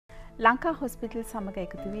Lanka hospital සමග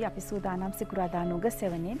එකතු වී අපි සූදානම් සිකුරාදා නුග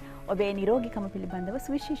සෙවණෙන් ඔබේ නිරෝගීකම පිළිබඳව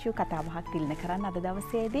සුවිශේෂී කතාබහක් තිළින කරන්න අද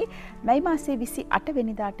දවසේදී මැයි මාසයේ 28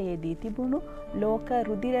 වෙනිදාට යෙදී තිබුණු ලෝක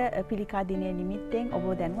රුධිර පිළිකා දිනය නිමිත්තෙන් ඔබව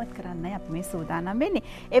දැනුවත් කරන්නයි අපි මේ සූදානම් වෙන්නේ.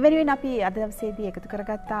 ඒ වෙනුවෙන් අපි අද දවසේදී එකතු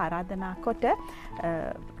කරගත්ත ආරාධනා කොට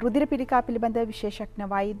රුධිර පිළිකා පිළිබඳව විශේෂඥ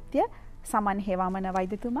වෛද්‍ය සමන් හේවාමන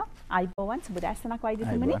වෛද්‍යතුමා අයිබෝවන් සුබදැසනක්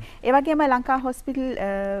වෛද්‍යතුමනි. ඒ වගේම ලංකා හොස්පිටල්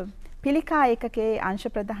පිළිකා ඒකකයේ අංශ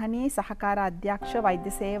ප්‍රධානී සහකාර අධ්‍යක්ෂ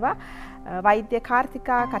වෛද්‍ය සේවා වෛද්‍ය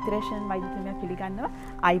කාර්තිකා කතිරේෂන් වෛද්‍යතුමිය පිළිගන්නවා.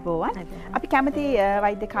 අයිබෝවන්. අපි කැමති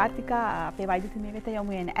වෛද්‍ය කාර්තිකා අපේ වෛද්‍යතුමිය වෙත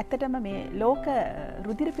යමු වෙන. ඇත්තටම මේ ලෝක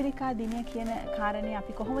රුධිර පිළිකා දිනය කියන කාරණේ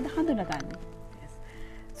අපි කොහොමද හඳුනගන්නේ?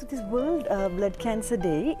 So this World Blood Cancer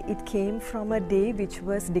Day, it came from a day which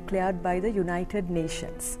was declared by the United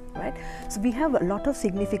Nations, right? So we have a lot of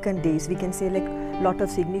significant days. We can say like a lot of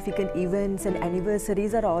significant events and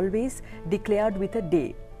anniversaries are always declared with a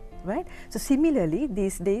day, right? So similarly,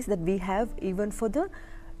 these days that we have even for the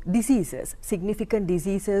diseases, significant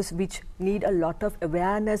diseases which need a lot of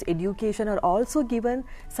awareness, education are also given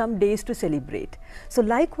some days to celebrate. So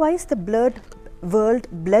likewise, the World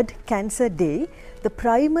Blood Cancer Day, the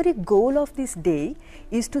primary goal of this day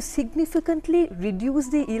is to significantly reduce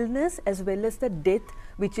the illness as well as the death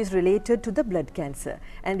which is related to the blood cancer,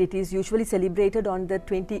 and it is usually celebrated on the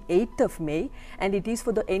 28th of May, and it is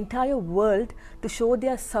for the entire world to show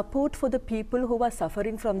their support for the people who are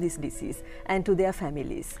suffering from this disease and to their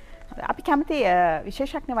families. අපි කැමති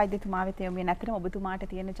විශේෂඥ වෛද්‍යතුමා වෙත යමු වෙන. ඇත්තටම ඔබතුමාට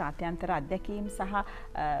තියෙන ජාත්‍යන්තර අත්දැකීම් සහ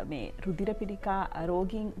මේ රුධිර පිළිකා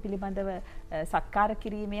රෝගීන් පිළිබඳව සත්කාර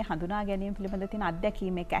කිරීමේ හඳුනා ගැනීම පිළිබඳ තියෙන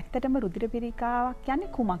අත්දැකීම් එක ඇත්තටම රුධිර පිළිකාවක් කියන්නේ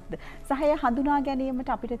කුමක්ද? සහ එය හඳුනා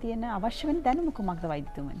ගැනීමට අපිට තියෙන අවශ්‍ය වෙන දැනුම කුමක්ද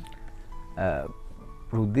වෛද්‍යතුමනි?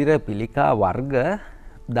 රුධිර පිළිකා වර්ග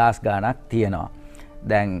 10 ගණක් තියෙනවා.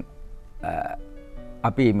 දැන්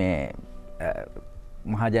අපි මේ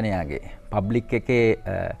මහජනයාගේ පබ්ලික් එකේ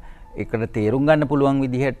ඒකට තේරුම් ගන්න පුළුවන්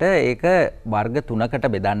විදිහට ඒක වර්ග 3කට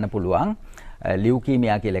බෙදන්න පුළුවන්.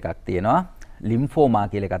 ලියුකීමියා කියලා එකක් තියෙනවා, ලිම්ෆෝමා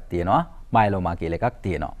කියලා එකක් තියෙනවා, මයලෝමා කියලා එකක්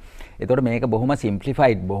තියෙනවා. ඒතකොට මේක බොහොම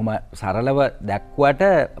සිම්ප්ලිෆයිඩ්, බොහොම සරලව දැක්ුවට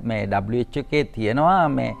මේ WHO එකේ තියෙනවා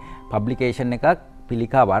මේ පබ්ලිකේෂන් එකක්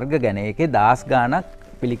පිළිකා වර්ග ගැන. ඒකේ 10 ගාණක්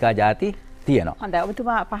පිළිකා ಜಾති තියෙනවා. හොඳයි.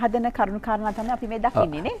 ඔබතුමා පහදන කරුණු කාරණා තමයි අපි මේ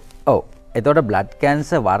දකින්නේ නේ. ඔව්. එතකොට බ්ලඩ්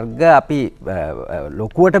කැන්සර් වර්ග අපි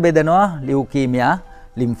ලොකුවට බෙදනවා ලියුකීමියා,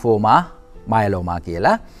 ලිම්ෆෝමා, මයලෝමා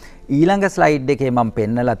කියලා. ඊළඟ ස්ලයිඩ් එකේ මම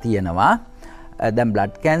පෙන්නලා තියෙනවා දැන්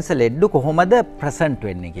බ්ලඩ් කැන්සර් ලෙඩ්ඩු කොහොමද ප්‍රසන්ට්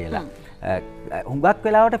වෙන්නේ කියලා. හුඟක්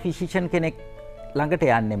වෙලාවට ෆිසිෂියන් කෙනෙක් ළඟට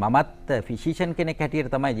යන්නේ. මමත් ෆිසිෂියන් කෙනෙක්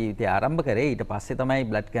හැටියට තමයි ජීවිතය ආරම්භ කරේ. ඊට පස්සේ තමයි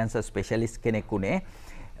බ්ලඩ් කැන්සර් ස්පෙෂලිස්ට් කෙනෙක් උනේ.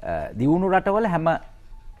 දියුණු රටවල හැම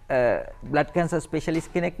බ්ලඩ් කැන්සර්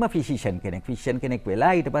ස්පෙෂලිස්ට් කෙනෙක්ම ෆිසිෂියන් කෙනෙක්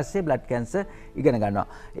වෙලා ඊට පස්සේ බ්ලඩ් කැන්සර් ඉගෙන ගන්නවා.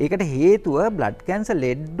 ඒකට හේතුව බ්ලඩ් කැන්සර්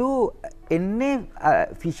ලෙඩ්ඩු එන්නේ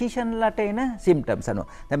ෆිසිෂියන්ලට එන සිම්ප්ටම්ස්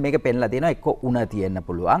අනුව. දැන් මේක පෙන්නලා තියෙනවා එක්ක උණ තියෙන්න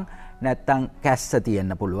පුළුවන්, නැත්තම් කැස්ස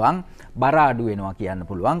තියෙන්න පුළුවන්, බර අඩු වෙනවා කියන්න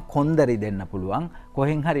පුළුවන්, කොන්දරි දෙන්න පුළුවන්,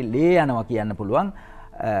 කොහෙන් හරි ලේ යනවා කියන්න පුළුවන්.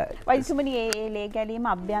 වෛද්‍යතුමනි මේ ලේ ගැලීම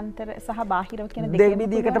අභ්‍යන්තර සහ බාහිර කියන දෙක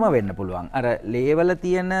විදිහකටම වෙන්න පුළුවන්. අර ලේ වල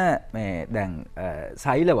තියෙන මේ දැන්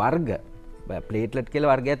සෛල වර්ග ප්ලේට්ලට්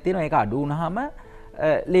කියලා වර්ගයක් තියෙනවා. ඒක අඩු වුණාම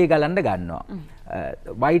ලේ ගලන්න ගන්නවා.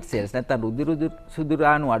 වයිට් සෙල්ස් නැත්නම් රුධිර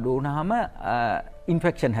සුදුරාණු අඩු වුණාම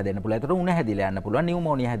ඉන්ෆෙක්ෂන් හැදෙන්න පුළුවන්. ඒතර උණ හැදිලා යන්න පුළුවන්,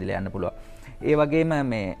 නියුමෝනියා හැදිලා යන්න පුළුවන්. ඒ වගේම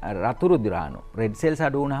මේ රතු රුධිරාණු රෙඩ් සෙල්ස්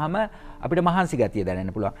අඩු වුණාම අපිට මහන්සි ගතිය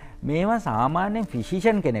දැනෙන්න පුළුවන්. මේවා සාමාන්‍යයෙන්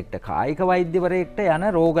ෆිසිෂියන් කෙනෙක්ට, කායික වෛද්‍යවරයෙක්ට යන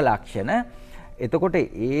රෝග ලක්ෂණ. එතකොට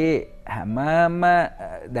ඒ හැමම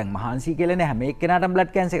දැන් මහන්සි කියලානේ හැම එක්කෙනාටම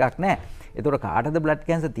බ්ලඩ් කැන්සර් එකක් නැහැ. එතකොට කාටද බ්ලඩ්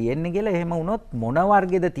කැන්සර් තියෙන්නේ කියලා එහෙම වුණොත් මොන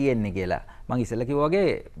වර්ගෙද තියෙන්නේ කියලා. මම ඉස්සෙල්ලා කිව්වා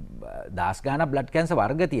වගේ 10 ගාණක් බ්ලඩ් කැන්සර්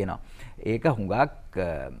වර්ග තියෙනවා. ඒක හුඟක්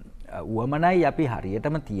උවමනයි අපි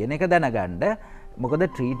හරියටම තියෙන එක දැනගන්න. මොකද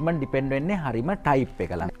ට්‍රීට්මන්ට් ඩිපෙන්ඩ් වෙන්නේ හරිම ටයිප්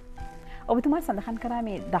එක ළඟ. ඔබතුමා සඳහන් කරා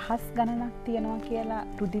මේ 10 ගණනක් තියෙනවා කියලා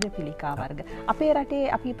රුධිර පිළිකා වර්ග. අපේ රටේ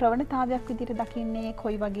අපි ප්‍රවණතාවයක් විදිහට දකින්නේ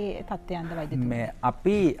කොයි වගේ තත්ත්වයන්ද වෛද්‍යතුමනි? මේ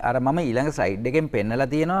අපි අර මම ඊළඟ ස්ලයිඩ් එකෙන්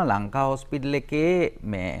පෙන්නලා තියෙනවා ලංකා හොස්පිටල් එකේ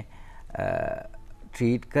මේ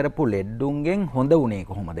ට්‍රීට් කරපු ලෙඩ්ඩුන්ගෙන් හොඳ වුණේ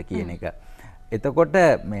කොහොමද කියන එක. එතකොට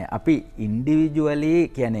මේ අපි ඉන්ඩිවිජුවලි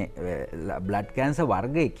කියන්නේ බ්ලඩ් කැන්සර්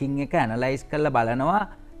වර්ග එකින් එක ඇනලයිස් කරලා බලනවා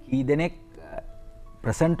කී දෙනෙක්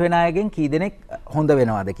ප්‍රසන්ට් වෙන අයගෙන් කී දෙනෙක් හොඳ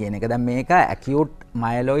වෙනවද කියන එක. දැන් මේක ඇකියුට්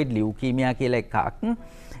මයලොයිඩ් ලියුකීමියා කියලා එකක්.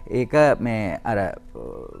 ඒක මේ අර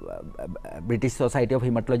බ්‍රිටිෂ් සොසයිටි ඔෆ්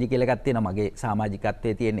හිමටොලොජි කියලා එකක් තියෙනවා. මගේ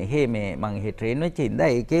සමාජිකත්වයේ තියෙන එහෙ මේ මම එහෙ ට්‍රේන් වෙච්ච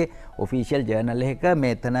ඉඳලා ඒකේ ඔෆිෂියල් ජර්නල් එක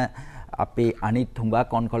මෙතන අපේ අනිත්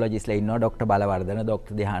හුඟක් ඔන්කොලොජිස්ලා ඉන්නවා. ડોක්ටර් බලවර්ධන,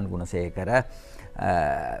 ડોක්ටර් දෙහාන් ගුණසේකර,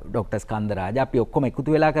 ඩොක්ටර්ස් කන්දරාජ අපි ඔක්කොම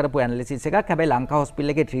එකතු වෙලා කරපු ඇනලිසිස් එකක්. හැබැයි ලංකා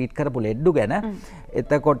හොස්පිටල් එකේ ට්‍රීට් කරපු ලෙඩ්ඩු ගැන.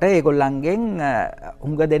 එතකොට ඒගොල්ලන්ගෙන්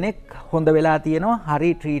හුඟ දෙනෙක් හොඳ වෙලා තියෙනවා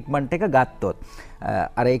හරි ට්‍රීට්මන්ට් එක ගත්තොත්.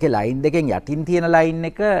 අර ඒකේ ලයින් දෙකෙන් යටින් තියෙන ලයින්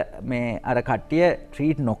එක මේ අර කට්ටිය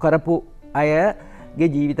ට්‍රීට් නොකරපු අයගේ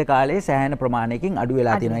ජීවිත කාලයේ සෑහෙන ප්‍රමාණයකින් අඩු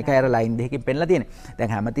වෙලා තියෙනවා. ඒක අර ලයින් දෙකකින් පෙන්නලා තියෙනවා.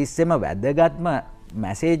 දැන් හැමතිස්සෙම වැදගත්ම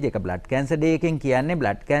මැසේජ් එක බ්ලඩ් කැන්සර් ඩේ එකෙන් කියන්නේ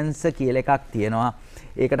බ්ලඩ් කැන්සර් කියලා එකක් තියෙනවා.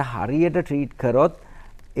 ඒකට හරියට ට්‍රීට් කරොත්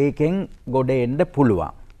ඒකෙන් ගොඩ එන්න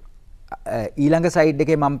පුළුවන්. ඊළඟ සයිඩ්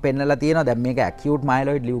එකේ මම පෙන්නලා තියෙනවා දැන් මේක ඇකියුට්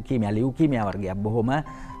මයලොයිඩ් ලියුකීමියා වර්ගයක්. බොහොම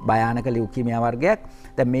භයානක ලියුකීමියා වර්ගයක්.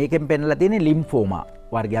 දැන් මේකෙන් පෙන්නලා තියෙන්නේ ලිම්ෆෝමා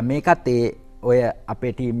වර්ගයක්. මේකත් ඔය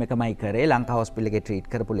අපේ ටීම් එකමයි කරේ ලංකා හොස්පිටල් එකේ ට්‍රීට්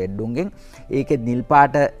කරපු ලෙඩ්ඩුන්ගෙන්. ඒකේ නිල්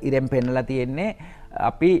පාට ඉරෙන් පෙන්නලා තියෙන්නේ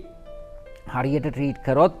අපි හරියට ට්‍රීට්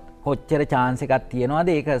කරොත් කොච්චර chance එකක් තියෙනවද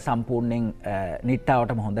ඒක සම්පූර්ණයෙන්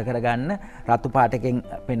නිට්ටාවටම හොඳ කරගන්න. රතු පාටකින්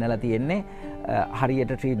පෙන්නලා තියෙන්නේ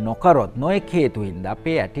හරියට ට්‍රීට් නොකරොත් නොඑක හේතු හින්දා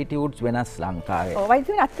අපේ ඇටිටියුඩ්ස් වෙනස් ලංකාවේ. ඔව්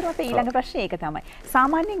වෛද්‍යවරුන් අත්‍තරම අපේ ඊළඟ ප්‍රශ්නේ ඒක තමයි.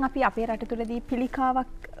 සාමාන්‍යයෙන් අපි අපේ රට තුළදී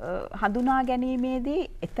පිළිකාවක් හඳුනා ගැනීමේදී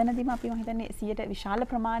එතනදීම අපි මම හිතන්නේ 100ට විශාල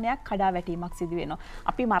ප්‍රමාණයක් කඩා වැටීමක් සිදු වෙනවා.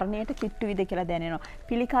 අපි මරණයට කිට්ටු විද කියලා දැනෙනවා.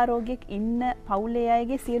 පිළිකා රෝගියෙක් ඉන්න පවුලේ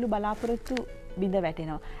අයගේ සියලු බලාපොරොත්තු බිඳ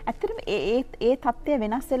වැටෙනවා. ඇත්තටම ඒ තත්ත්වය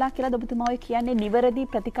වෙනස් වෙලා කියලා ඔබතුමා ඔය කියන්නේ නිවැරදි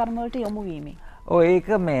ප්‍රතිකර්ම වලට යොමු වීමෙන්. ඔය ඒක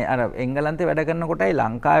මේ අර එංගලන්තේ වැඩ කරනකොටයි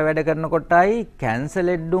ලංකාවේ වැඩ කරනකොටයි කැන්සර්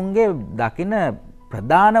ලෙඩ්ඩුන්ගේ දකින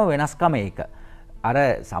ප්‍රධාන වෙනස්කම ඒක. අර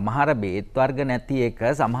සමහර බේත් වර්ග නැති එක,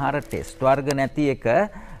 සමහර ටෙස්ට් වර්ග නැති එක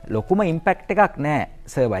ලොකුම ඉම්පැක්ට් එකක් නැහැ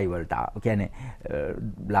සර්වයිවල්ට. කියන්නේ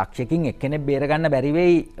ලක්ෂයකින් එක්කෙනෙක් බේරගන්න බැරි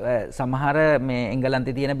වෙයි සමහර මේ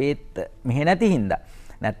එංගලන්තේ තියෙන බේත් මෙහෙ නැති හින්දා.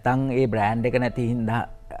 නැත්තං ඒ බ්‍රෑන්් එක නැති හින්දා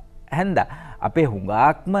හැන්ද අපේ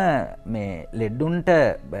හුඟාක්ම මේ ලෙඩ්ඩුන්ට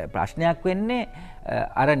ප්‍රශ්නයක් වෙන්නේ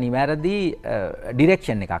අර නිවැරදි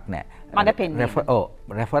ඩිරෙක්ෂන් එකක් නෑ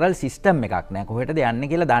රෙෆරල් සිස්ටම් එකක් නෑ කොහෙට යන්න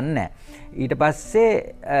කියලා දන්න. ඊට පස්සේ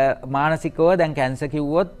මානසිකව දැන් කැන්ස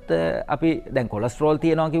කිව්වොත් අපි දැන් කොලස්ට්‍රෝල්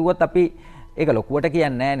තියෙනවා කිව්වොත් අපි ඒක ලොකුවට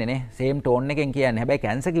කියන්නේ නේ සේම් ටෝන් එකෙන් කියන්නේ. හැබැයි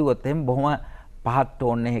කැන්ස කිව්වොත් එහෙනම් බොහොම පහත්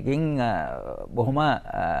ටෝන් එකකින් බොහොම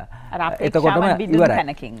එතකොටම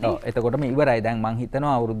ඉවරයි. එතකොටම ඉවරයි. දැන් මං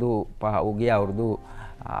හිතනවා අවුරුදු 5 උගේ අවුරුදු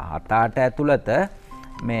 7-8 ඇතුළත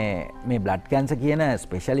මේ බ්ලඩ් කැන්සර් කියන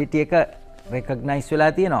ස්පෙෂලිටි එක රෙකග්නයිස්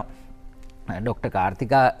වෙලා තියෙනවා. Dr.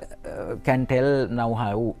 Karthika can tell now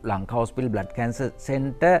how Lanka Hospital Blood Cancer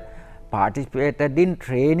Center participated in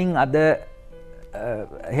training other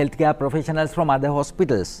healthcare professionals from other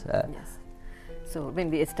hospitals. Yes. So when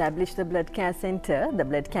we established the blood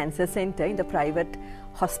cancer center in the private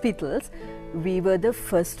hospitals, we were the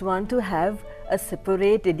first one to have a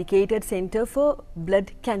separate dedicated center for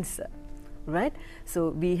blood cancer, right? So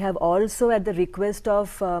we have also, at the request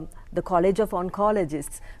of the College of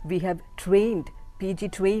Oncologists, we have trained PG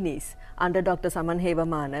trainees under Dr. Saman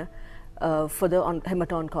Hewamana for the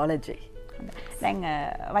Haemato Oncology. දැන්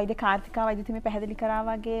වෛද්‍ය කාර්තිකා වෛද්‍යතුමී පැහැදිලි කරා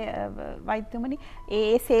වගේ වෛද්‍යතුමනි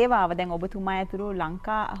ඒ සේවාව දැන් ඔබතුමා ඇතුළු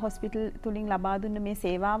Lanka hospital තුලින් ලබා දුන්න මේ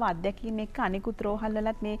සේවාව අත්දැකීම එක්ක අනිකුත්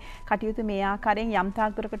රෝහල්වලත් මේ කටයුතු මේ ආකාරයෙන් යම්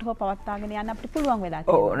තාක් දුරකට හෝ පවත්වාගෙන යන්න අපිට පුළුවන් වෙලා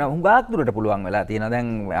තියෙනවා. ඔව් හුඟක් දුරට පුළුවන් වෙලා තියෙනවා. දැන්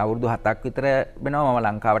අවුරුදු 7ක් විතර වෙනවා මම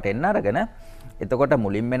ලංකාවට එන්න අරගෙන. එතකොට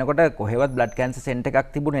මුලින් වෙනකොට කොහෙවත් බ්ලඩ් කැන්සර් සෙන්ටර් එකක්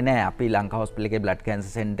තිබුණේ නැහැ. අපි ලංකා හොස්පිටල් එකේ බ්ලඩ්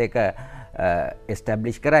කැන්සර් සෙන්ටර් එක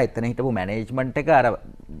එස්ටැබ්ලිෂ් කරා. එතන හිටපු මැනේජ්මන්ට් එක අර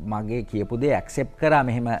මගේ කියපු දේ ඇක්සෙප්ට් කරා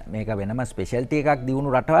මෙහෙම මේක වෙනම ස්පෙෂල්ටි එකක්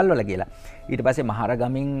දියුණු රටවල් වල කියලා. ඊට පස්සේ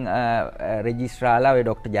මහරගමින් රෙජිස්ට්‍රාලා ඔය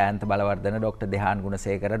doctor Jayantha බලවර්ධන, doctor දෙහාන්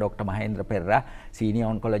Gunasekara, doctor Mahendra Perera, senior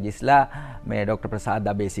ඔන්කොලොජිස්ලා මේ ඩොක්ටර් ප්‍රසාද්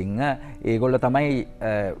අබේසිංහ ඒගොල්ලෝ තමයි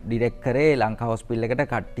ඩිරෙක්ට් කරේ ලංකා හොස්පිටල් එකට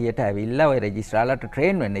කට්ටියට ඇවිල්ලා ඔය රෙජිස්ට්‍රාලාට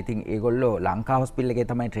ට්‍රේන් වෙන්න. ඉතින් ඒගොල්ලෝ ලංකා හොස්පිටල් එකේ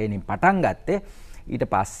තමයි ට්‍රේනින් පටන් ගත්තේ. ඊට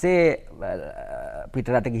පස්සේ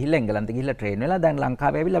පිටරට ගිහිල්ලා එංගලන්තේ ගිහිල්ලා ට්‍රේන් වෙලා දැන්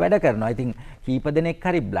ලංකාවේ ඇවිල්ලා වැඩ කරනවා. ඉතින් කීප දෙනෙක්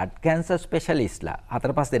හරි බ්ලඩ් කැන්සර් ස්පෙෂලිස්ට්ලා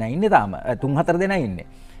 4-5 දෙනා ඉන්නේ තාම 3-4 දෙනා ඉන්නේ.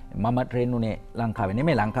 මම ට්‍රේන් උනේ ලංකාවේ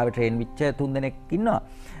නෙමෙයි. ලංකාවේ ට්‍රේන් වෙච්ච 3 දෙනෙක් ඉන්නවා.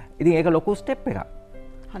 ඉතින් ඒක ලොකු ස්ටෙප් එකක්.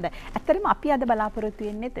 හොඳයි. ඇත්තටම අපි අද බලාපොරොත්තු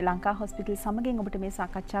වෙන්නේ ලංකා හොස්පිටල් සමගින් ඔබට මේ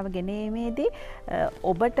සාකච්ඡාව ගෙනීමේදී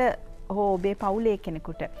ඔබට හෝ ඔබේ පවුලේ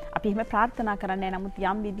කෙනෙකුට අපි එහෙම ප්‍රාර්ථනා කරන්නේ නමුත්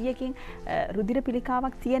යම් විදියකින් රුධිර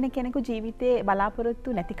පිළිකාවක් තියෙන කෙනෙකු ජීවිතේ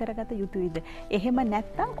බලාපොරොත්තු නැති කරගත යුතුයිද? එහෙම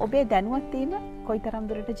නැත්නම් ඔබේ දැනුවත් වීම කොයිතරම්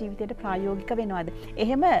දුරට ජීවිතයට ප්‍රායෝගික වෙනවද?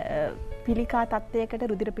 එහෙම පිළිකා තත්ත්වයකට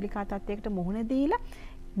රුධිර පිළිකා තත්ත්වයකට මුහුණ දීලා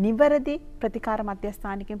නිවැරදි ප්‍රතිකාර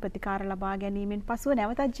මධ්‍යස්ථානිකෙන් ප්‍රතිකාර ලබා ගැනීමෙන් පසුව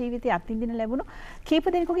නැවතත් ජීවිතයේ අත්විඳින ලැබුණු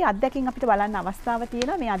කීප දෙනෙකුගේ අත්දැකීම් අපිට බලන්න අවස්ථාව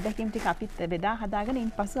තියෙනවා. මේ අත්දැකීම් ටික අපිත් බෙදා හදාගෙන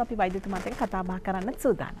ඉන්පසු අපි වෛද්‍යතුමාත් එක්ක කතා බහ කරන්නත්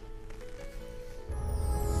සූදානම්.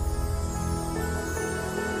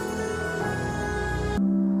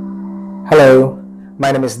 Hello,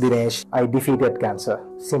 My name is Dinesh. I defeated cancer,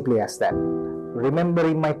 simply as that.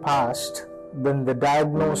 Remembering my past, when the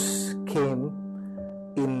diagnosis came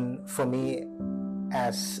in for me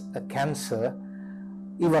as a cancer,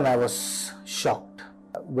 even I was shocked.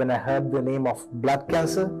 When I heard the name of blood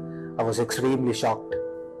cancer, I was extremely shocked.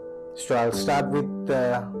 So I'll start with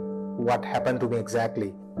what happened to me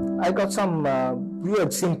exactly. I got some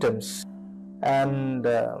weird symptoms, and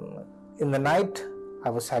in the night I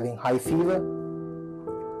was having high fever,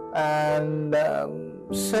 and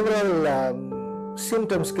several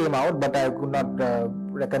symptoms came out, but I could not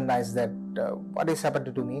recognize that what is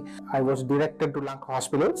happening to me. I was directed to Lanka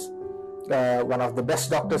hospitals, one of the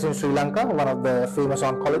best doctors in Sri Lanka, one of the famous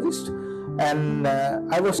oncologists, and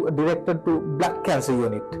I was directed to blood cancer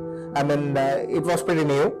unit. I mean, it was pretty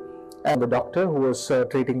new, and the doctor who was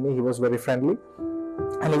treating me, he was very friendly,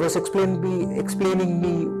 and he was explaining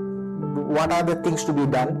me what are the things to be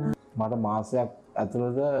done. මට මාසයක්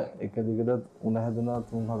ඇතුළත එක දිගට උණ හැදුනා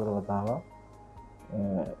 3-4 වතාවක්.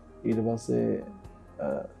 ඊට පස්සේ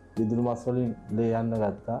විදුලි මස් වලින් ලේ යන්න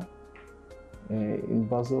ගත්තා.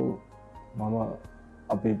 ඉන්පසු මම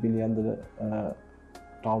අපේ පිළියන්දල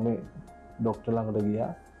ටවුමේ ડોක්ටර් ළඟට ගියා.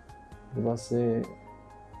 ඊට පස්සේ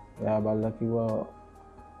එයා බලලා කිව්වා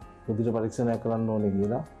රුධිර පරීක්ෂණයක් කරන්න ඕනේ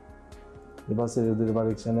කියලා. ඊට පස්සේ රුධිර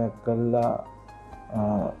පරීක්ෂණයක් කළා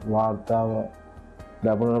වාර්තාව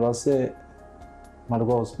ලැබුණාට පස්සේ මට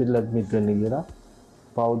හොස්පිටල් ඇඩ්මිට් වෙන්න කියලා.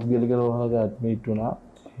 පෞද්ගලික රෝහලක ඇඩ්මිට් වුණා.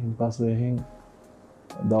 ඊපස්සේ එහෙන්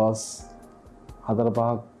දවස්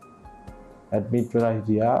 4-5ක් ඇඩ්මිට් වෙලා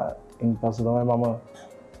හිටියා. ඊපස්සේ තමයි මම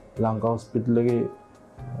ලංකා හොස්පිටල් එකේ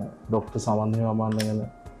ડોක්ටර් සමන් හේවමාන ගැන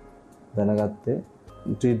දැනගත්තේ.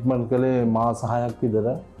 ට්‍රීට්මන්ට් කළේ මාස 6ක් විතර.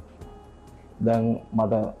 දැන්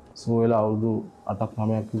මට සුව වෙලා අවුරුදු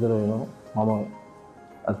 8-9ක් විතර වෙනවා. මම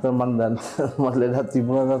අතන මම දැන් මට ලෙඩක්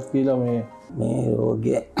තිබුණාද කියලා මේ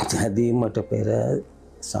රෝගය හැදීමට පෙර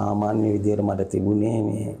සාමාන්‍ය විදියට මට තිබුණේ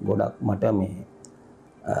මේ ගොඩක් මට මේ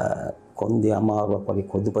කොන්දේ අමාරුවක් වගේ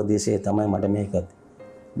කොඳු ප්‍රදේශයේ තමයි මට මේක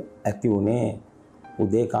ඇති වුණේ.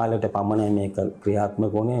 උදේ කාලයට පමණයි මේක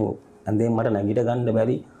ක්‍රියාත්මක වුණේ. ඇඳෙන් මට නැගිට ගන්න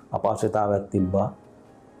බැරි අපහසුතාවයක් තිබ්බා.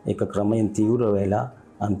 ඒක ක්‍රමයෙන් තීව්‍ර වෙලා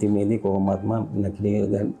අන්තිමේදී කොහොමත්ම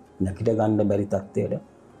නැගිට ගන්න බැරි තත්ත්වයට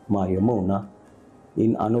මා යොමු වුණා.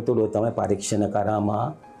 ඉන් අනුතුරුව තමයි පරීක්ෂණ කරා මා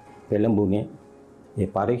පෙළඹුණේ. ඒ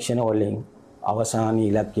පරීක්ෂණ වලින් අවසාන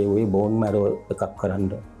ඉලක්කය වූ බෝන් මැරෝ එකක් කරන්න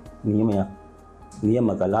නියම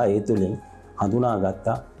කළා. ඒ තුලින්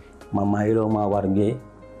හඳුනාගත්තා මම මයිලෝමා වර්ගයේ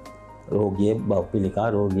රෝගියෙක් බව, පිළිකා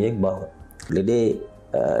රෝගියෙක් බව. ලෙඩේ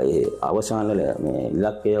අවසාන මේ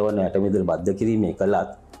ඉලක්කය වන ඇටමිදුළු බද්ධ කිරීමේ කළත්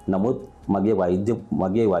නමුත්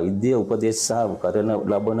මගේ වෛද්‍ය උපදෙස් සහ කරන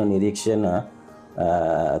ලබන නිරීක්ෂණ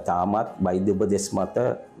තාමත් වෛද්‍ය උපදෙස් මත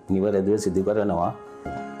නිවැරදිව සිදු කරනවා.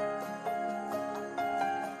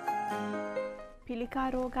 පිළිකා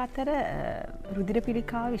රෝග අතර රුධිර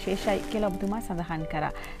පිළිකාව විශේෂයි කියලා ඔබතුමා සඳහන්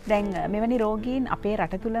කරා. දැන් මෙවැනි රෝගීන් අපේ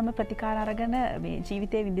රට තුලම ප්‍රතිකාර අරගෙන මේ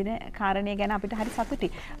ජීවිතේ විඳින කාරණේ ගැන අපිට හරි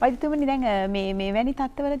සතුටුයි. වෛද්‍යතුමනි දැන් මෙවැනි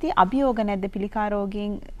තත්ත්වවලදී අභියෝග නැද්ද පිළිකා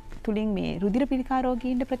රෝගීන් තුලින් මේ රුධිර පිළිකා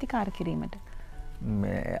රෝගීන්ට ප්‍රතිකාර කිරීමට?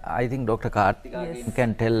 I think Dr. Karthika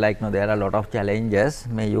can tell, like, no, there are a lot of challenges.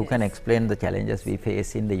 May you can explain the challenges we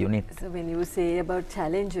face in the unit. So when you say about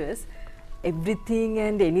challenges, everything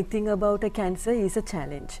and anything about a cancer is a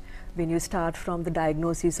challenge. When you start from the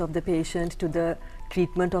diagnosis of the patient to the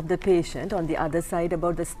treatment of the patient, on the other side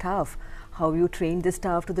about the staff, how you train the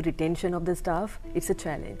staff to the retention of the staff, it's a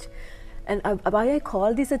challenge. And why I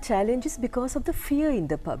call this a challenge is because of the fear in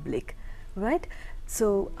the public, right? So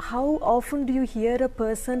how often do you hear a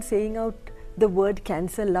person saying out the word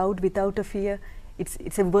cancer loud without a fear?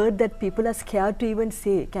 It's a word that people are scared to even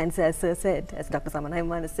say. Cancer, as Sir said, as Dr. Saman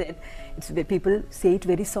Hewamana said, people say it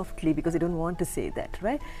very softly because they don't want to say that,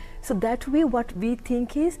 right? So that way what we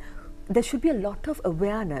think is there should be a lot of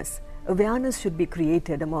awareness. Awareness should be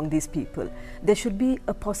created among these people. There should be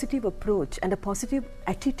a positive approach and a positive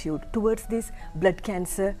attitude towards these blood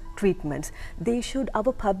cancer treatments.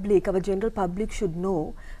 Our public, our general public should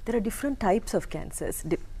know there are different types of cancers,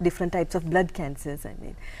 different types of blood cancers, I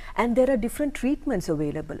mean. And there are different treatments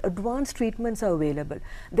available, advanced treatments are available.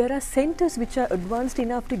 There are centers which are advanced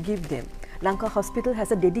enough to give them. Lanka Hospital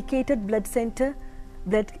has a dedicated blood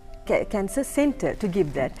cancer center to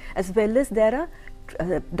give that, as well as there are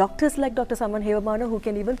doctors like Dr. Saman Hewamana who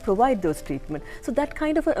can even provide those treatments. So that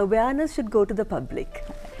kind of awareness should go to the public.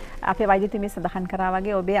 අපේ වෛද්‍යතුමිය සඳහන් කරා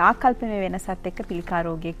වගේ ඔබේ ආකල්පමය වෙනසත් එක්ක පිළිකා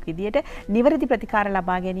රෝගියෙක් විදියට නිවැරදි ප්‍රතිකාර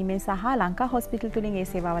ලබා ගැනීමෙන් සහ ලංකා හොස්පිටල් තුලින් ඒ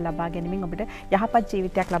සේවාව ලබා ගැනීමෙන් ඔබට යහපත්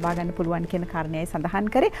ජීවිතයක් ලබා ගන්න පුළුවන් කියන කාරණයයි සඳහන්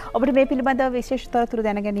කරේ. ඔබට මේ පිළිබඳව විශේෂ තොරතුරු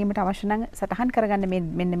දැන ගැනීමට අවශ්‍ය නම් සටහන් කරගන්න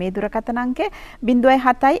මෙන්න මේ දුරකථන අංකය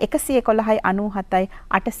 07 111 97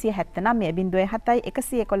 879 07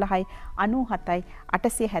 111 97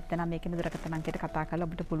 879 කියන දුරකථන අංකයට කතා කරලා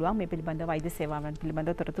ඔබට පුළුවන් මේ පිළිබඳව වෛද්‍ය සේවාවන්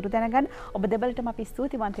පිළිබඳව තොරතුරු දැනගන්න. ඔබ දෙබලටම අපි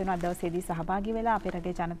ස්තුතිවන්ත වෙනවා අද දවසේදී සහභාගී වෙලා අපේ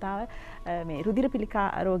රටේ ජනතාව මේ රුධිර පිළිකා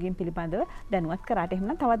රෝගීන් පිළිබඳව දැනුවත් කරාට.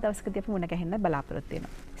 එහෙනම් තවත් දවසකදී අපි මුණ ගැහෙන්න බලාපොරොත්තු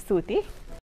වෙනවා. ස්තුතියි.